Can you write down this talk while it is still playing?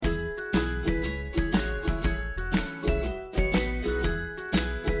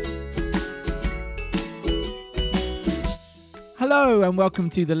Hello and welcome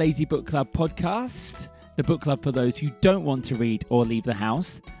to the Lazy Book Club podcast, the book club for those who don't want to read or leave the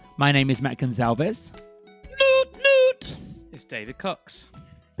house. My name is Matt Gonzalez. It's David Cox.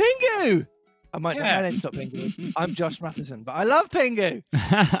 Pingu! My name's not Pingu. I'm Josh Matheson, but I love Pingu.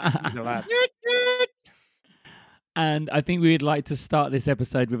 He's a lad. And I think we would like to start this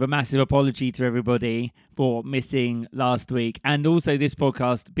episode with a massive apology to everybody for missing last week, and also this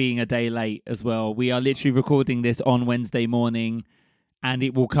podcast being a day late as well. We are literally recording this on Wednesday morning, and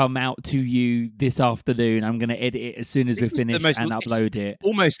it will come out to you this afternoon. I'm going to edit it as soon as we finish and upload it.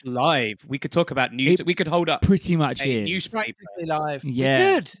 Almost live. We could talk about news. We could hold up pretty much a is. newspaper. Practically live. Yeah.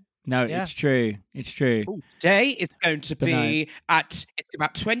 We could. No, Yeah. it's true. It's true. Today is going to be it's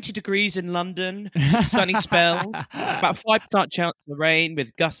about 20 degrees in London, sunny spells, about 5% chance of rain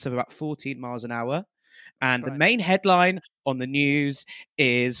with gusts of about 14 miles an hour. And the main headline on the news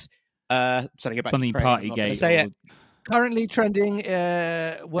is something about Something Ukraine. I'm not gonna Partygate. say it. Currently trending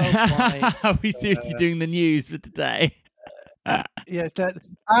worldwide. Are we seriously doing the news for today? Yes,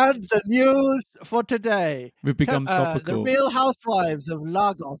 and the news for today. We've become The topical. Real Housewives of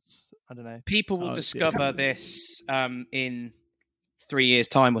Lagos. I don't know. People will Oh, discover this in 3 years'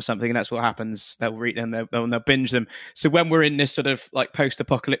 time or something, and that's what happens. They'll read them, they'll binge them. So when we're in this sort of like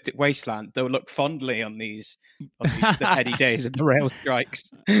post-apocalyptic wasteland, they'll look fondly on these the heady days of the rail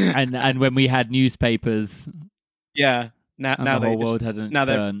strikes. and when we had newspapers, Yeah. Now and the they whole just, world hadn't now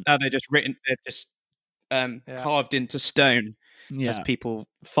burned. they're just written. They're just carved into stone as people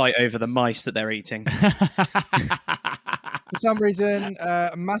fight over the mice that they're eating. For some reason,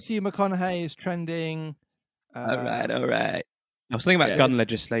 Matthew McConaughey is trending. All right. I was thinking about gun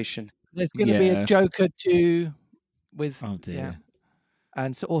legislation. There's going to be a Joker 2 with. Oh dear. Yeah.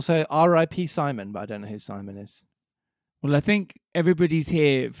 And so also R.I.P. Simon, but I don't know who Simon is. Well, I think everybody's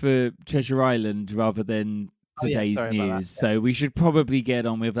here for Treasure Island rather than today's sorry about that. news, so we should probably get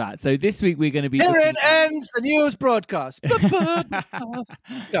on with that. So this week we're going to be Here looking it ends the news broadcast.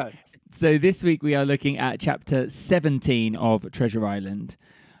 Go. So this week we are looking at chapter 17 of Treasure Island,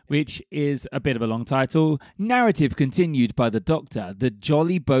 which is a bit of a long title. Narrative continued by the Doctor, the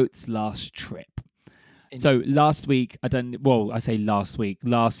Jolly Boat's last trip. So last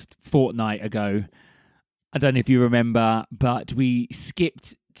fortnight ago, I don't know if you remember, but we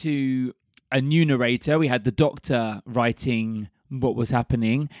skipped to a new narrator. We had the Doctor writing what was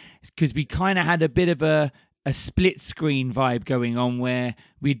happening because we kind of had a bit of a split screen vibe going on where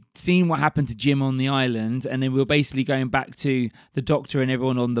we'd seen what happened to Jim on the island, and then we were basically going back to the Doctor and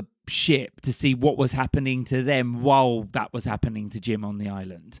everyone on the ship to see what was happening to them while that was happening to Jim on the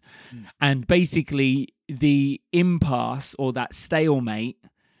island. And basically the impasse or that stalemate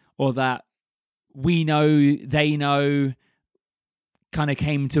or that we know, they know kind of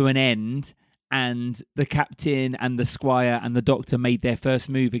came to an end, and the captain and the squire and the Doctor made their first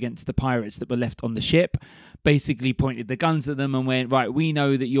move against the pirates that were left on the ship, basically pointed the guns at them and went, right, we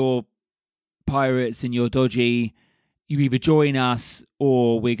know that you're pirates and you're dodgy. You either join us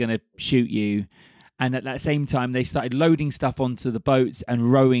or we're going to shoot you. And at that same time, they started loading stuff onto the boats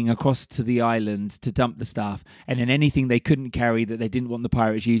and rowing across to the island to dump the stuff. And then anything they couldn't carry that they didn't want the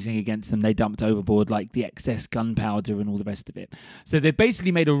pirates using against them, they dumped overboard, like the excess gunpowder and all the rest of it. So they've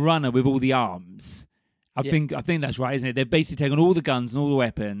basically made a runner with all the arms. I think that's right, isn't it? They've basically taken all the guns and all the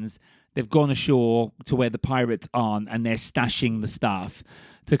weapons. They've gone ashore to where the pirates aren't, and they're stashing the stuff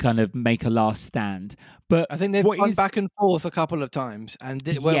to kind of make a last stand. But I think they've gone back and forth a couple of times, and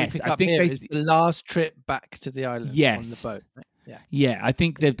where we pick up here is the last trip back to the island on the boat. Yeah, I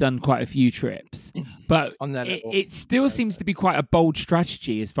think they've done quite a few trips, but it still seems to be quite a bold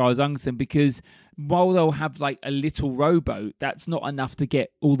strategy as far as I'm concerned, because while they'll have like a little rowboat, that's not enough to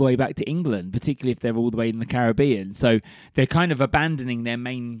get all the way back to England, particularly if they're all the way in the Caribbean. So they're kind of abandoning their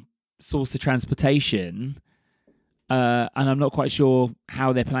main source of transportation, and I'm not quite sure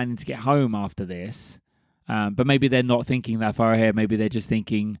how they're planning to get home after this. But maybe they're not thinking that far ahead. Maybe they're just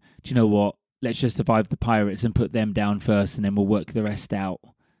thinking, do you know what? Let's just survive the pirates and put them down first, and then we'll work the rest out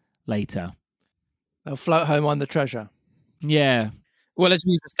later. They'll float home on the treasure. Yeah. Well, as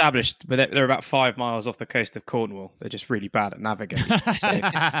we've established, they're about 5 miles off the coast of Cornwall. They're just really bad at navigating. So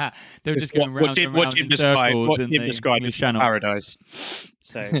They're just going round and round in circles. What Jim described as paradise.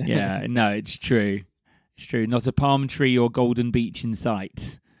 So yeah, no, it's true. It's true. Not a palm tree or golden beach in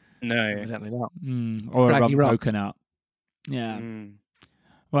sight. No. Exactly not. Or a rum coconut. Yeah.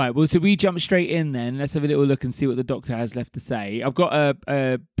 Right, well, so we jump straight in then. Let's have a little look and see what the Doctor has left to say. I've got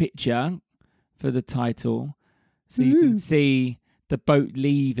a picture for the title, so you can see the boat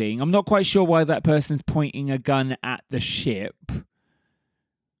leaving. I'm not quite sure why that person's pointing a gun at the ship.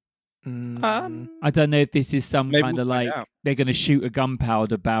 I don't know if this is some kind of like they're going to shoot a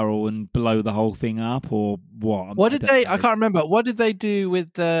gunpowder barrel and blow the whole thing up, or what? What did they? I can't remember. What did they do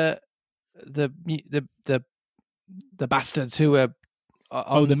with the bastards who were?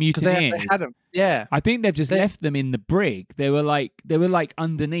 The mutineers. They had them. Yeah, I think they've just left them in the brig. They were like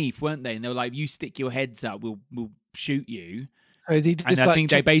underneath, weren't they? And they were like, "You stick your heads up, we'll shoot you." So is he just I think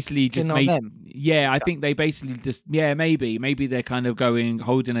they basically just made. I think they basically just maybe they're kind of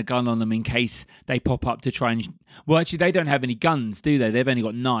holding a gun on them in case they pop up to try and. Well, actually, they don't have any guns, do they? They've only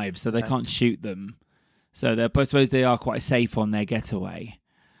got knives, so they can't shoot them. So I suppose they are quite safe on their getaway.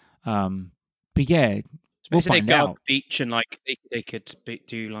 But yeah. We'll find out. The beach and like they could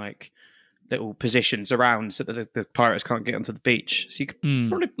do like little positions around so that the pirates can't get onto the beach. So you could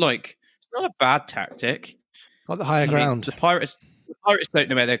probably it's not a bad tactic. Got the higher ground. The pirates don't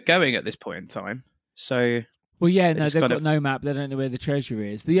know where they're going at this point in time. So they've got no map. They don't know where the treasure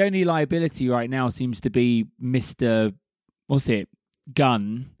is. The only liability right now seems to be Mr.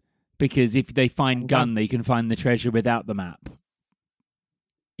 Gunn, because if they find Gunn, they can find the treasure without the map.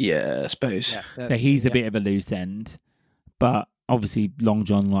 Yeah, I suppose. Yeah, so he's a bit of a loose end, but obviously Long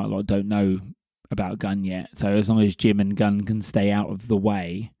John don't know about Gunn yet. So as long as Jim and Gunn can stay out of the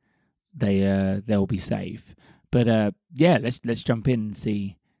way, they'll be safe. But let's jump in and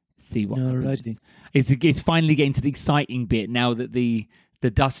see what happens. It's finally getting to the exciting bit now that the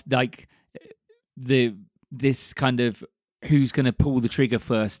dust this kind of who's going to pull the trigger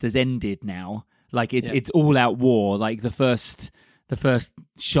first has ended now. Like it's all out war. Like the first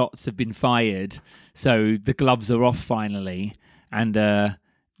shots have been fired, so the gloves are off finally, and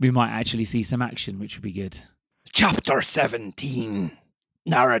we might actually see some action, which would be good. Chapter 17.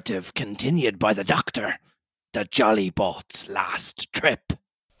 Narrative continued by the Doctor. The Jollyboat's last trip.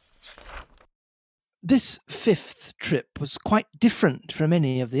 This fifth trip was quite different from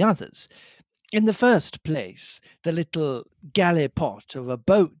any of the others. In the first place, the little galley-pot of a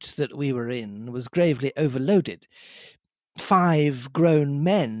boat that we were in was gravely overloaded. 5 grown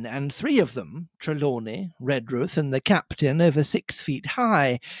men, and 3 of them, Trelawney, Redruth, and the captain, over 6 feet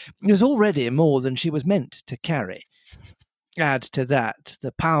high, was already more than she was meant to carry. Add to that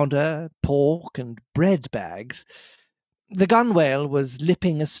the powder, pork, and bread bags. The gunwale was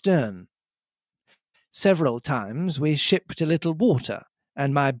lipping astern. Several times we shipped a little water,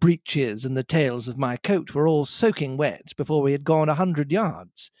 and my breeches and the tails of my coat were all soaking wet before we had gone 100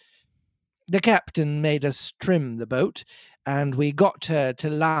 yards. The captain made us trim the boat, and we got her to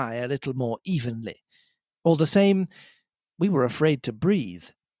lie a little more evenly. All the same, we were afraid to breathe.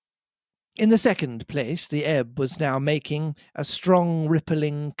 In the second place, the ebb was now making a strong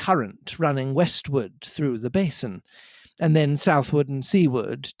rippling current running westward through the basin, and then southward and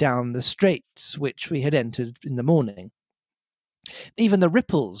seaward down the straits which we had entered in the morning. Even the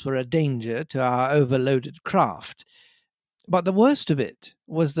ripples were a danger to our overloaded craft. But the worst of it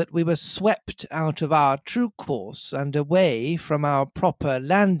was that we were swept out of our true course and away from our proper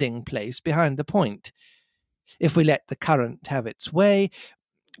landing place behind the point. If we let the current have its way,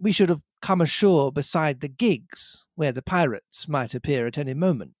 we should have come ashore beside the gigs, where the pirates might appear at any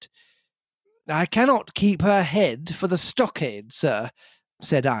moment. "I cannot keep her head for the stockade, sir,"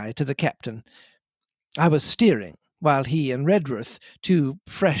 said I to the captain. I was steering, while he and Redruth, 2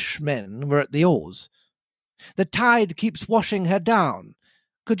 fresh men, were at the oars. "The tide keeps washing her down.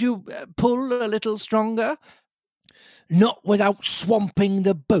 Could you pull a little stronger?" "Not without swamping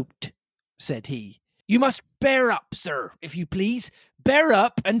the boat," said he. "You must bear up, sir, if you please. Bear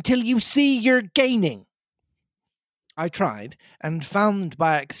up until you see you're gaining." I tried, and found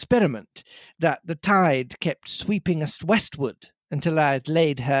by experiment that the tide kept sweeping us westward until I had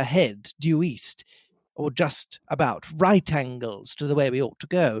laid her head due east, or just about right angles to the way we ought to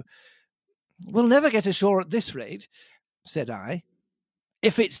go. "We'll never get ashore at this rate," said I.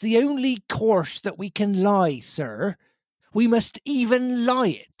 "If it's the only course that we can lie, sir, we must even lie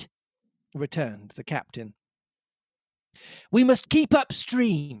it," returned the captain. "We must keep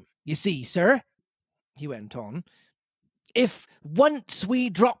upstream, you see, sir," he went on. "If once we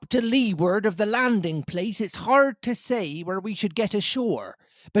drop to leeward of the landing place, it's hard to say where we should get ashore,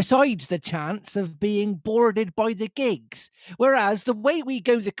 besides the chance of being boarded by the gigs, whereas the way we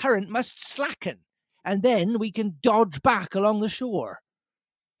go the current must slacken, and then we can dodge back along the shore."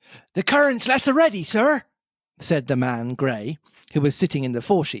 "The current's less already, sir," said the man Grey, who was sitting in the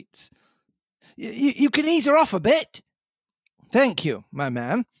foresheets. You can ease her off a bit." "Thank you, my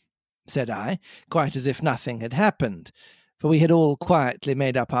man," said I, quite as if nothing had happened, for we had all quietly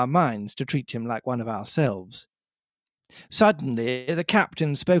made up our minds to treat him like one of ourselves. Suddenly the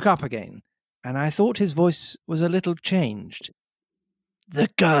captain spoke up again, and I thought his voice was a little changed. "The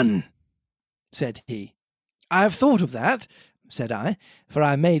gun," said he. I have thought of that, said I, for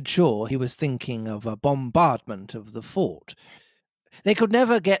I made sure he was thinking of a bombardment of the fort. They could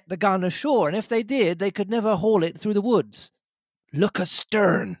never get the gun ashore, and if they did, they could never haul it through the woods. Look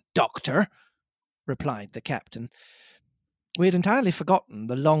astern, Doctor, replied the captain. We had entirely forgotten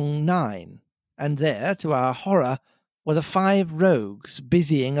the long 9, and there, to our horror, were the 5 rogues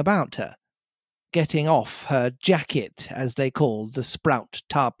busying about her, getting off her jacket, as they called the sprout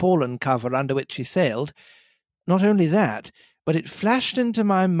tarpaulin cover under which she sailed. Not only that, but it flashed into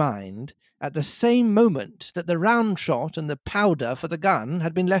my mind at the same moment that the round shot and the powder for the gun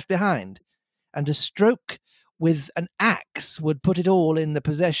had been left behind, and a stroke with an axe would put it all in the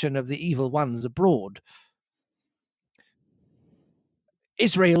possession of the evil ones abroad.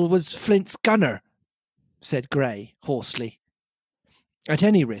 Israel was Flint's gunner, said Grey hoarsely. At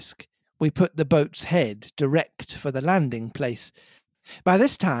any risk, we put the boat's head direct for the landing place. By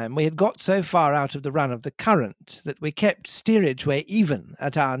this time we had got so far out of the run of the current that we kept steerage way even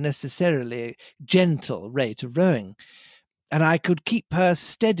at our necessarily gentle rate of rowing, and I could keep her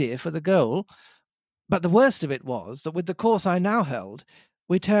steady for the goal. But the worst of it was that with the course I now held,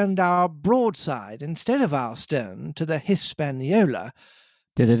 we turned our broadside instead of our stern to the Hispaniola,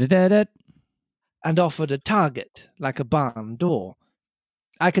 and offered a target like a barn door.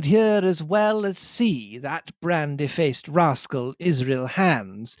 I could hear as well as see that brandy-faced rascal Israel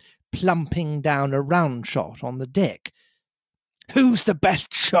Hands plumping down a round shot on the deck. Who's the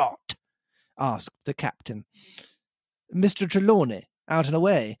best shot? Asked the captain. Mr. Trelawney, out and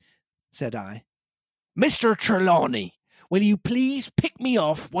away, said I. Mr. Trelawney, will you please pick me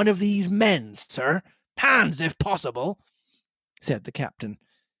off one of these men, sir? Hands, if possible, said the captain.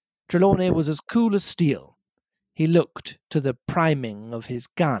 Trelawney was as cool as steel. He looked to the priming of his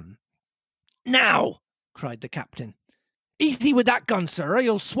gun. Now, cried the captain. Easy with that gun, sir, or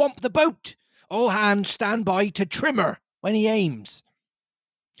you'll swamp the boat. All hands stand by to trim her when he aims.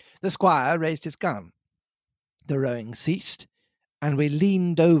 The squire raised his gun. The rowing ceased, and we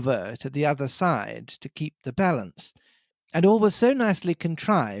leaned over to the other side to keep the balance, and all was so nicely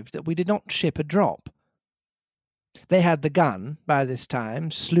contrived that we did not ship a drop. They had the gun, by this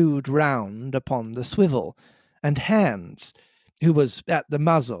time, slewed round upon the swivel, and Hands, who was at the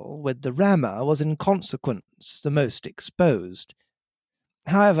muzzle with the rammer, was in consequence the most exposed.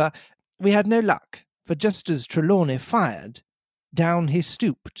 However, we had no luck, for just as Trelawney fired, down he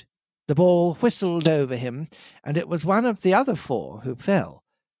stooped. The ball whistled over him, and it was one of the other 4 who fell.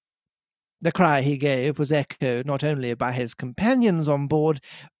 The cry he gave was echoed not only by his companions on board,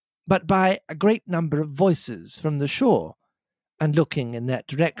 but by a great number of voices from the shore, and looking in that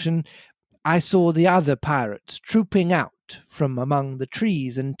direction, I saw the other pirates trooping out from among the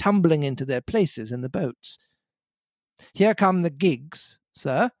trees and tumbling into their places in the boats. Here come the gigs,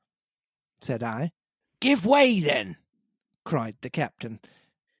 sir, said I. Give way, then, cried the captain.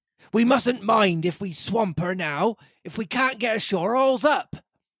 We mustn't mind if we swamp her now. If we can't get ashore, all's up.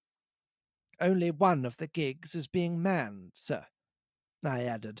 Only one of the gigs is being manned, sir, I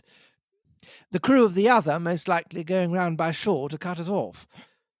added. The crew of the other most likely going round by shore to cut us off.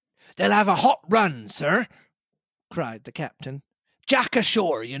 They'll have a hot run, sir, cried the captain. Jack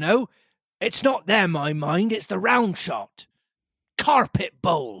ashore, you know. It's not them I mind, it's the round shot. Carpet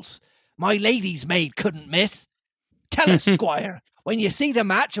bowls. My lady's maid couldn't miss. Tell us, squire, when you see the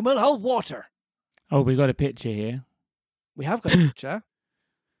match, and we'll hold water. Oh, we got a picture here. We have got a picture.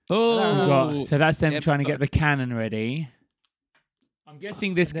 So that's them trying to get the cannon ready. I'm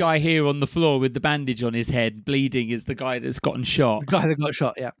guessing this guy here on the floor with the bandage on his head, bleeding, is the guy that's gotten shot. The guy that got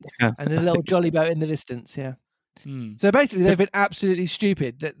shot, yeah. And a little jolly boat in the distance, yeah. Hmm. So basically, they've been absolutely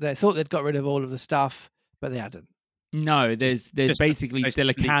stupid. They thought they'd got rid of all of the stuff, but they hadn't. No, there's basically still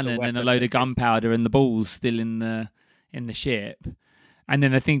a cannon and a load of gunpowder and the balls still in the ship. And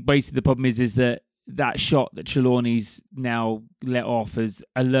then I think basically the problem is that shot that Trelawney's now let off has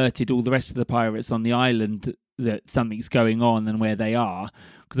alerted all the rest of the pirates on the island that something's going on and where they are.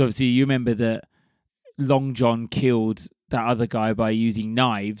 Because obviously you remember that Long John killed that other guy by using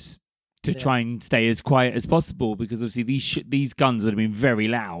knives to try and stay as quiet as possible, because obviously these guns would have been very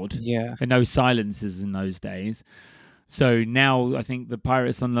loud. Yeah. And no silencers in those days. So now I think the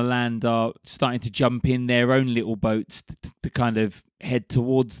pirates on the land are starting to jump in their own little boats to kind of head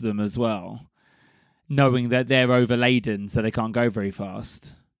towards them as well, knowing that they're overladen, so they can't go very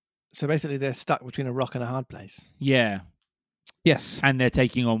fast. So basically they're stuck between a rock and a hard place. Yeah. Yes. And they're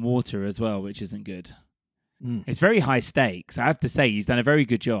taking on water as well, which isn't good. Mm. It's very high stakes. I have to say, he's done a very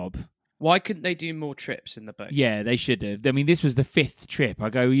good job. Why couldn't they do more trips in the boat? Yeah, they should have. I mean, this was the 5th trip. I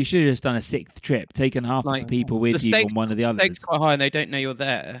go, you should have just done a 6th trip, taken half of the people with you on one of the others. The stakes quite high and they don't know you're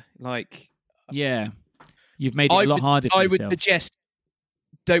there. Like, Yeah. You've made it a lot harder for I would yourself. suggest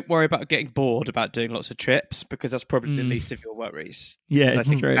don't worry about getting bored about doing lots of trips, because that's probably the Mm. least of your worries. Yeah, Because I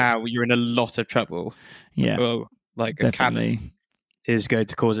think true. now you're in a lot of trouble. Yeah, Well, like a cannon definitely. is going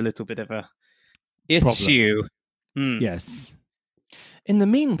to cause a little bit of a issue. Yes. In the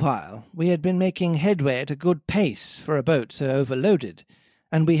meanwhile, we had been making headway at a good pace for a boat so overloaded,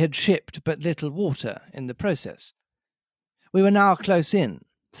 and we had shipped but little water in the process. We were now close in,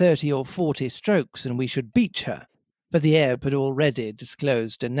 30 or 40 strokes, and we should beach her, but the ebb had already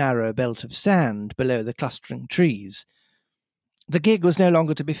disclosed a narrow belt of sand below the clustering trees. The gig was no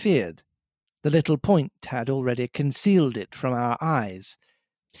longer to be feared. The little point had already concealed it from our eyes.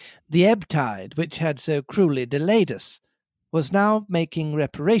 The ebb tide, which had so cruelly delayed us, was now making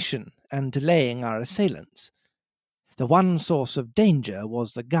reparation and delaying our assailants. The one source of danger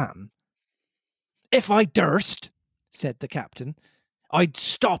was the gun. If I durst, Said the captain, I'd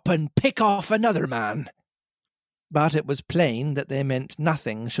stop and pick off another man. but it was plain that they meant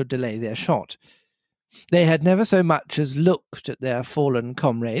nothing should delay their shot. They had never so much as looked at their fallen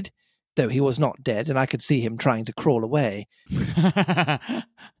comrade, though he was not dead, and I could see him trying to crawl away.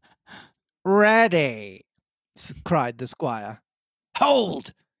 "Ready!" cried the squire.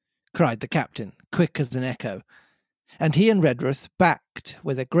 Hold! Cried the captain, quick as an echo, and he and Redruth backed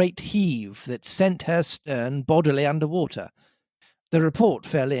with a great heave that sent her stern bodily under water. The report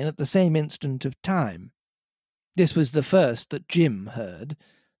fell in at the same instant of time. This was the first that Jim heard,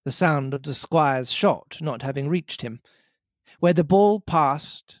 the sound of the squire's shot not having reached him. Where the ball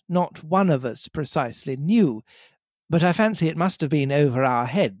passed, not one of us precisely knew, but I fancy it must have been over our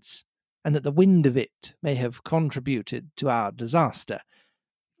heads, and that the wind of it may have contributed to our disaster.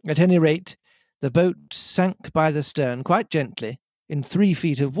 At any rate, the boat sank by the stern quite gently, in 3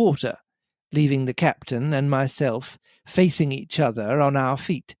 feet of water, leaving the captain and myself facing each other on our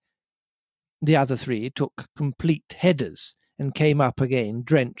feet. The other 3 took complete headers and came up again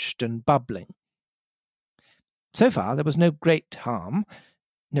drenched and bubbling. So far there was no great harm,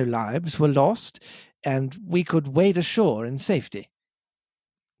 no lives were lost, and we could wade ashore in safety.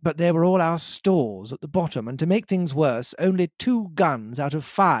 But there were all our stores at the bottom, and to make things worse, only 2 guns out of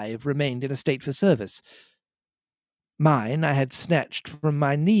 5 remained in a state for service. Mine I had snatched from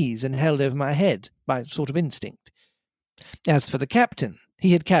my knees and held over my head by a sort of instinct. As for the captain,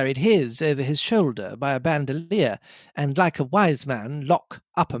 he had carried his over his shoulder by a bandolier, and like a wise man, lock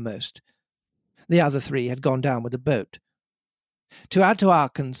uppermost. The other 3 had gone down with the boat. To add to our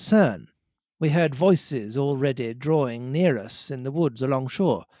concern, we heard voices already drawing near us in the woods along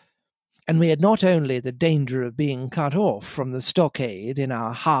shore, and we had not only the danger of being cut off from the stockade in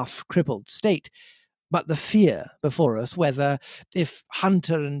our half-crippled state, but the fear before us whether, if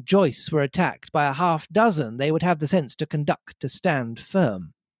Hunter and Joyce were attacked by a half-dozen, they would have the sense to conduct to stand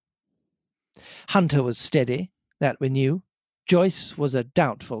firm. Hunter was steady, that we knew. Joyce was a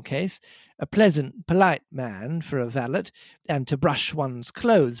doubtful case, a pleasant, polite man for a valet, and to brush one's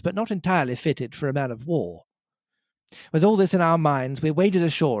clothes, but not entirely fitted for a man of war. With all this in our minds, we waded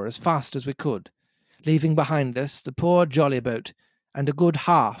ashore as fast as we could, leaving behind us the poor jolly boat and a good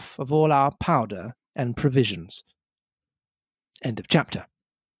half of all our powder and provisions. End of chapter.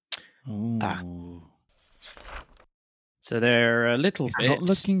 Ooh. So they're a little It's bit not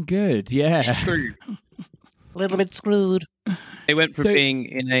looking good, yeah. screwed. A little bit screwed. They went from So- being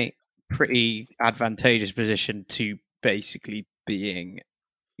in a pretty advantageous position to basically being,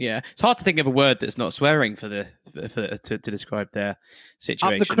 yeah. It's hard to think of a word that's not swearing to describe their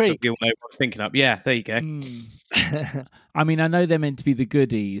situation. but creek. You'll know what I'm thinking up. Yeah, there you go. Mm. I mean, I know they're meant to be the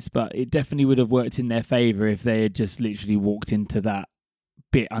goodies, but it definitely would have worked in their favour if they had just literally walked into that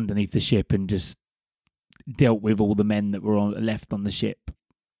bit underneath the ship and just dealt with all the men that were left on the ship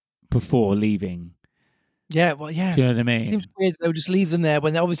before leaving. Yeah, well, yeah. Do you know what I mean? Seems weird they'll just leave them there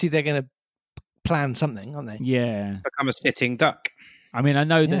when obviously they're going to plan something, aren't they? Yeah. Become a sitting duck. I mean, I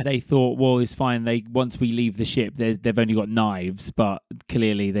know Yeah. that they thought, well, it's fine. Once we leave the ship, they've only got knives, but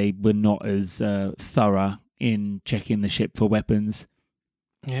clearly they were not as thorough in checking the ship for weapons.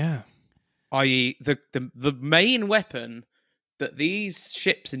 Yeah. I.e., the main weapon that these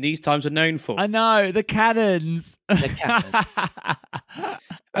ships in these times are known for. I know, the cannons. The cannon.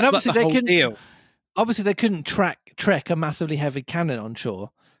 And That's obviously like the they whole couldn't. deal. Obviously they couldn't trek a massively heavy cannon on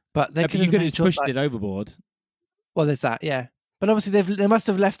shore, but they No, but could you have could have made just sure, pushed like- it overboard. Well, there's that, yeah. But obviously they must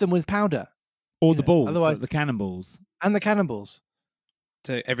have left them with powder Or You the know, balls, otherwise- the cannonballs. and the cannonballs.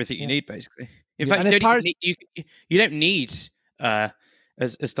 To everything you Yeah. need, basically. In Yeah. fact, And you if don't, pirates- even need, you don't need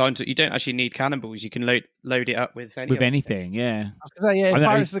as time to. You don't actually need cannonballs. You can load it up with With anything, yeah. I was going to say, yeah, I if know,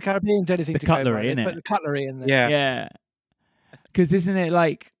 Pirates of the Caribbean's anything the to go by, cutlery, they innit? put the cutlery in there. Yeah. Yeah. Because isn't it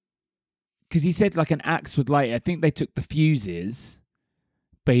like because he said like an axe would light it. I think they took the fuses,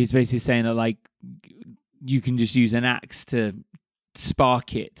 but he's basically saying that like you can just use an axe to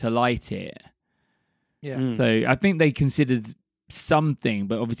spark it to light it. Yeah. Mm. So I think they considered something,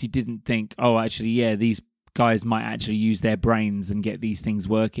 but obviously didn't think, oh, actually, yeah, these guys might actually use their brains and get these things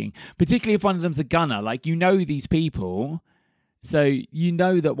working. Particularly if one of them's a gunner. Like, you know these people, so you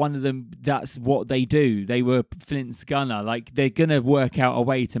know that one of them, that's what they do. They were Flint's gunner. Like, they're going to work out a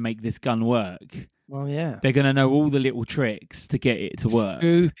way to make this gun work. Well, yeah. They're going to know all the little tricks to get it to work.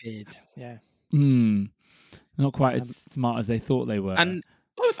 Stupid. Yeah. Not quite as smart as they thought they were. And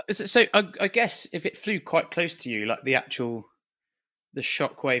so I guess if it flew quite close to you, like the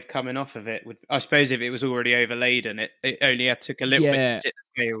shockwave coming off of it would, I suppose, if it was already overlaid and it only took a little bit to tip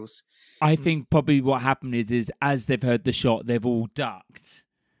the scales. I think probably what happened is as they've heard the shot, they've all ducked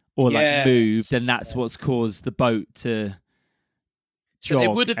or like moved, and that's what's caused the boat to jog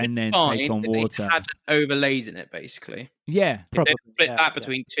it would have and been then fine take on if water. they hadn't overlaid in it, basically. Yeah. If they'd split yeah, that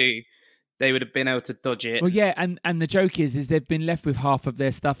between two, they would have been able to dodge it. Well, yeah, and the joke is they've been left with half of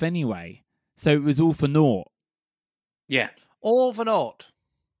their stuff anyway. So it was all for naught. Yeah. All for naught.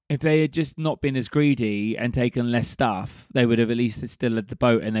 If they had just not been as greedy and taken less stuff, they would have at least still had the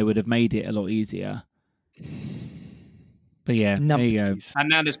boat and they would have made it a lot easier. But yeah, there you go. Numpties. And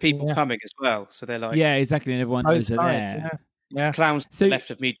now there's people coming as well. So they're like, Yeah, exactly. And everyone Both knows they're sides, there. Yeah. clowns to So- the left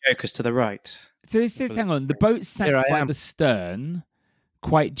of me, jokers to the right. So it says, hang on, the boat sank Here I by am. the stern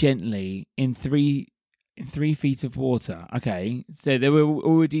quite gently in 3 feet of water. Okay, so they were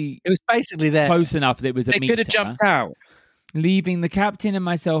already It was basically there. close enough that it was a They meter. could have jumped out. Leaving the captain and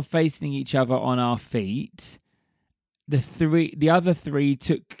myself facing each other on our feet. The other three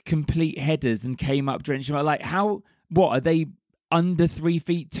took complete headers and came up drenching. Like, how? What are they under 3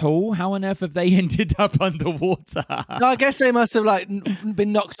 feet tall? How on earth have they ended up underwater? No, I guess they must have like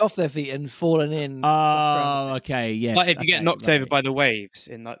been knocked off their feet and fallen in. Oh, okay, yeah. Like if you get okay, knocked right. over by the waves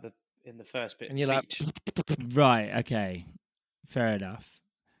in the first bit, And you're like, beach. Right, okay, fair enough.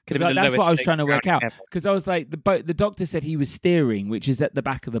 Could have been the That's what lowest I was stake trying to work out ground ever. because I was like, the doctor said he was steering, which is at the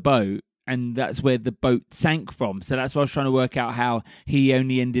back of the boat, and that's where the boat sank from. So that's why I was trying to work out how he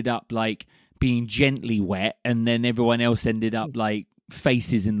only ended up like being gently wet, and then everyone else ended up like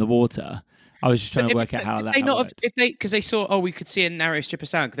faces in the water. I was just trying to work out how that worked. Because they saw, we could see a narrow strip of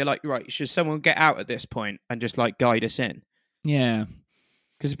sand. They're like, right, should someone get out at this point and just like guide us in? Yeah.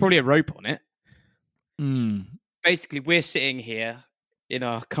 Because there's probably a rope on it. Mm. Basically, we're sitting here in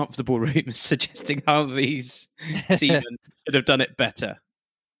our comfortable rooms, suggesting how these seamen should have done it better.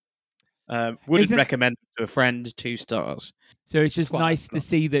 Wouldn't Isn't- recommend it to a friend. 2 stars. So it's just Quite nice to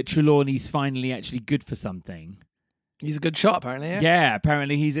see that Trelawney's finally actually good for something. he's a good shot, apparently. Yeah. Yeah,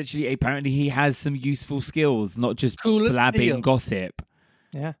 apparently he has some useful skills, not just Cool as blabbing steel. gossip.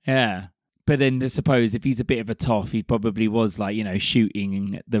 Yeah. Yeah. But then I suppose if he's a bit of a toff, he probably was like,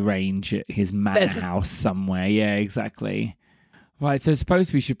 shooting at the range at his manor There's a- house somewhere. Yeah, exactly. Right, so I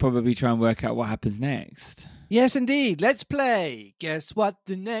suppose we should probably try and work out what happens next. Yes, indeed. Let's play. Guess what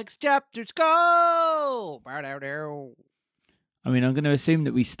the next chapter's called? Bow-dow-dow. I mean, I'm going to assume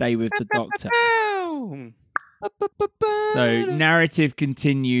that we stay with the doctor. Oh, So, narrative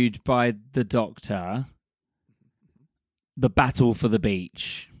continued by the doctor. The battle for the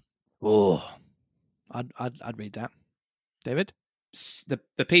beach. Oh, I'd read that. David?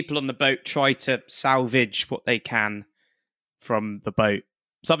 the people on the boat try to salvage what they can from the boat.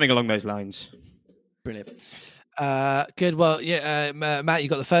 Something along those lines. Brilliant. Good. Well, yeah, Matt, you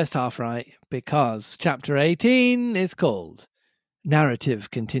got the first half right because chapter 18 is called Narrative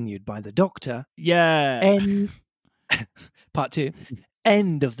Continued by the Doctor. Yeah. End. Part 2.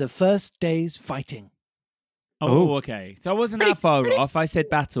 End of the first day's fighting. Oh, okay. So I wasn't that far off. I said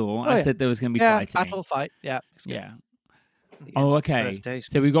battle. I yeah. said there was going to be Yeah, fighting. battle fight. Yeah. it's good. Yeah. Oh, okay. First days.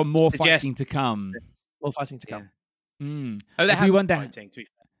 So we've got more Suggest- fighting to come. More fighting to come. Mm. Oh, they I do have wonder- fighting, to be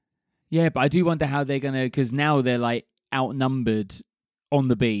fair. Yeah, but I do wonder how they're going to, because now they're like outnumbered on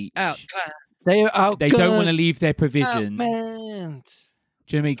the beach. They are out. They don't want to leave their provisions. Do you Man. know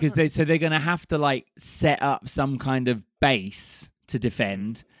what I mean? Because they're going to have to like set up some kind of base to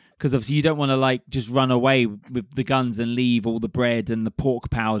defend. Because obviously you don't want to like just run away with the guns and leave all the bread and the pork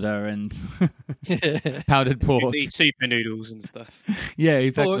powder and powdered pork. The super noodles and stuff. Yeah,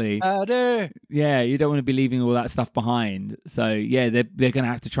 exactly. Powder. Yeah, you don't want to be leaving all that stuff behind. So yeah, they're going to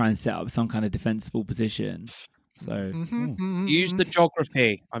have to try and set up some kind of defensible position. So Mm-hmm. Use the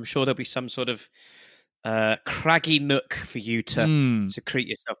geography. I'm sure there'll be some sort of craggy nook for you to secrete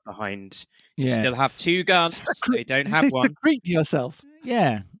yourself behind. You yeah, still have 2 guns. They don't have Just one. secrete yourself.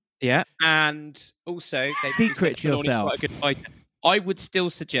 yeah. Yeah, and also Secret Trelawney's yourself. quite a good fighter. I would still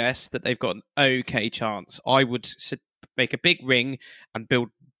suggest that they've got an okay chance. I would make a big ring and build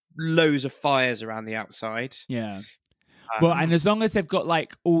loads of fires around the outside. Yeah. Well, and as long as they've got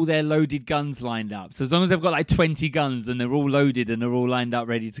like all their loaded guns lined up, so as long as they've got like 20 guns and they're all loaded and they're all lined up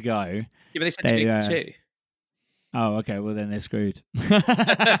ready to go. Yeah, but they said they need 2. Oh, okay. Well, then they're screwed.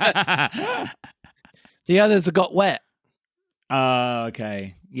 The others have got wet. Oh,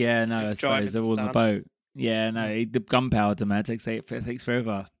 okay. Yeah, no, I suppose they're all on the boat. Yeah, no, the gunpowder, man, takes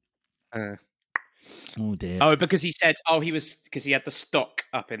forever. Oh, dear. Oh, because he said, because he had the stock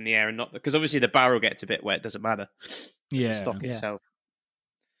up in the air and not, because obviously the barrel gets a bit wet, doesn't matter. Yeah. The stock itself.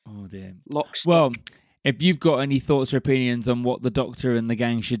 Oh, dear. Lock, stock. Well, if you've got any thoughts or opinions on what the Doctor and the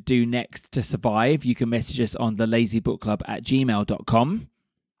gang should do next to survive, you can message us on thelazybookclub@gmail.com.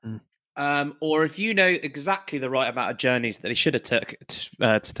 Or if you know exactly the right amount of journeys that he should have took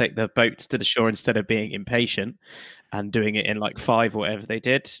to take the boat to the shore instead of being impatient and doing it in like 5 or whatever they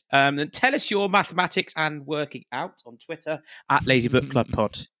did, then tell us your mathematics and working out on Twitter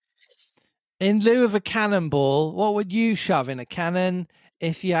 @LazyBookClubPod. In lieu of a cannonball, what would you shove in a cannon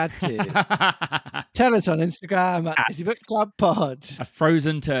if you had to? Tell us on Instagram @LazyBookClubPod. A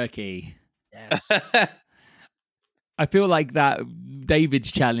frozen turkey. Yes. I feel like that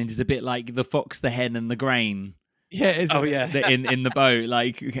David's challenge is a bit like the fox, the hen, and the grain. Yeah. In the boat,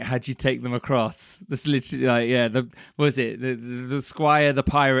 like how'd you take them across? That's literally like the squire, the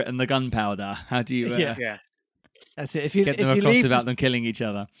pirate, and the gunpowder. How do you? Yeah. That's it. Get them across without them killing each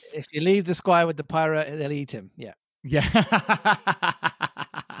other. If you leave the squire with the pirate, they'll eat him. Yeah. Yeah.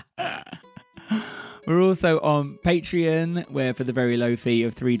 We're also on Patreon, where for the very low fee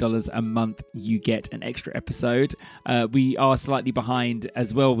of $3 a month, you get an extra episode. We are slightly behind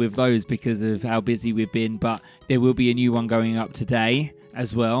as well with those because of how busy we've been, but there will be a new one going up today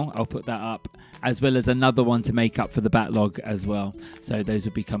as well. I'll put that up, as well as another one to make up for the backlog as well. So those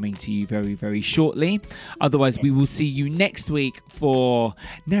will be coming to you very, very shortly. Otherwise, we will see you next week for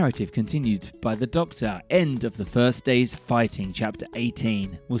Narrative Continued by the Doctor, End of the First Day's Fighting, Chapter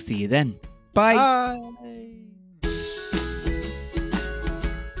 18. We'll see you then. Bye. Bye.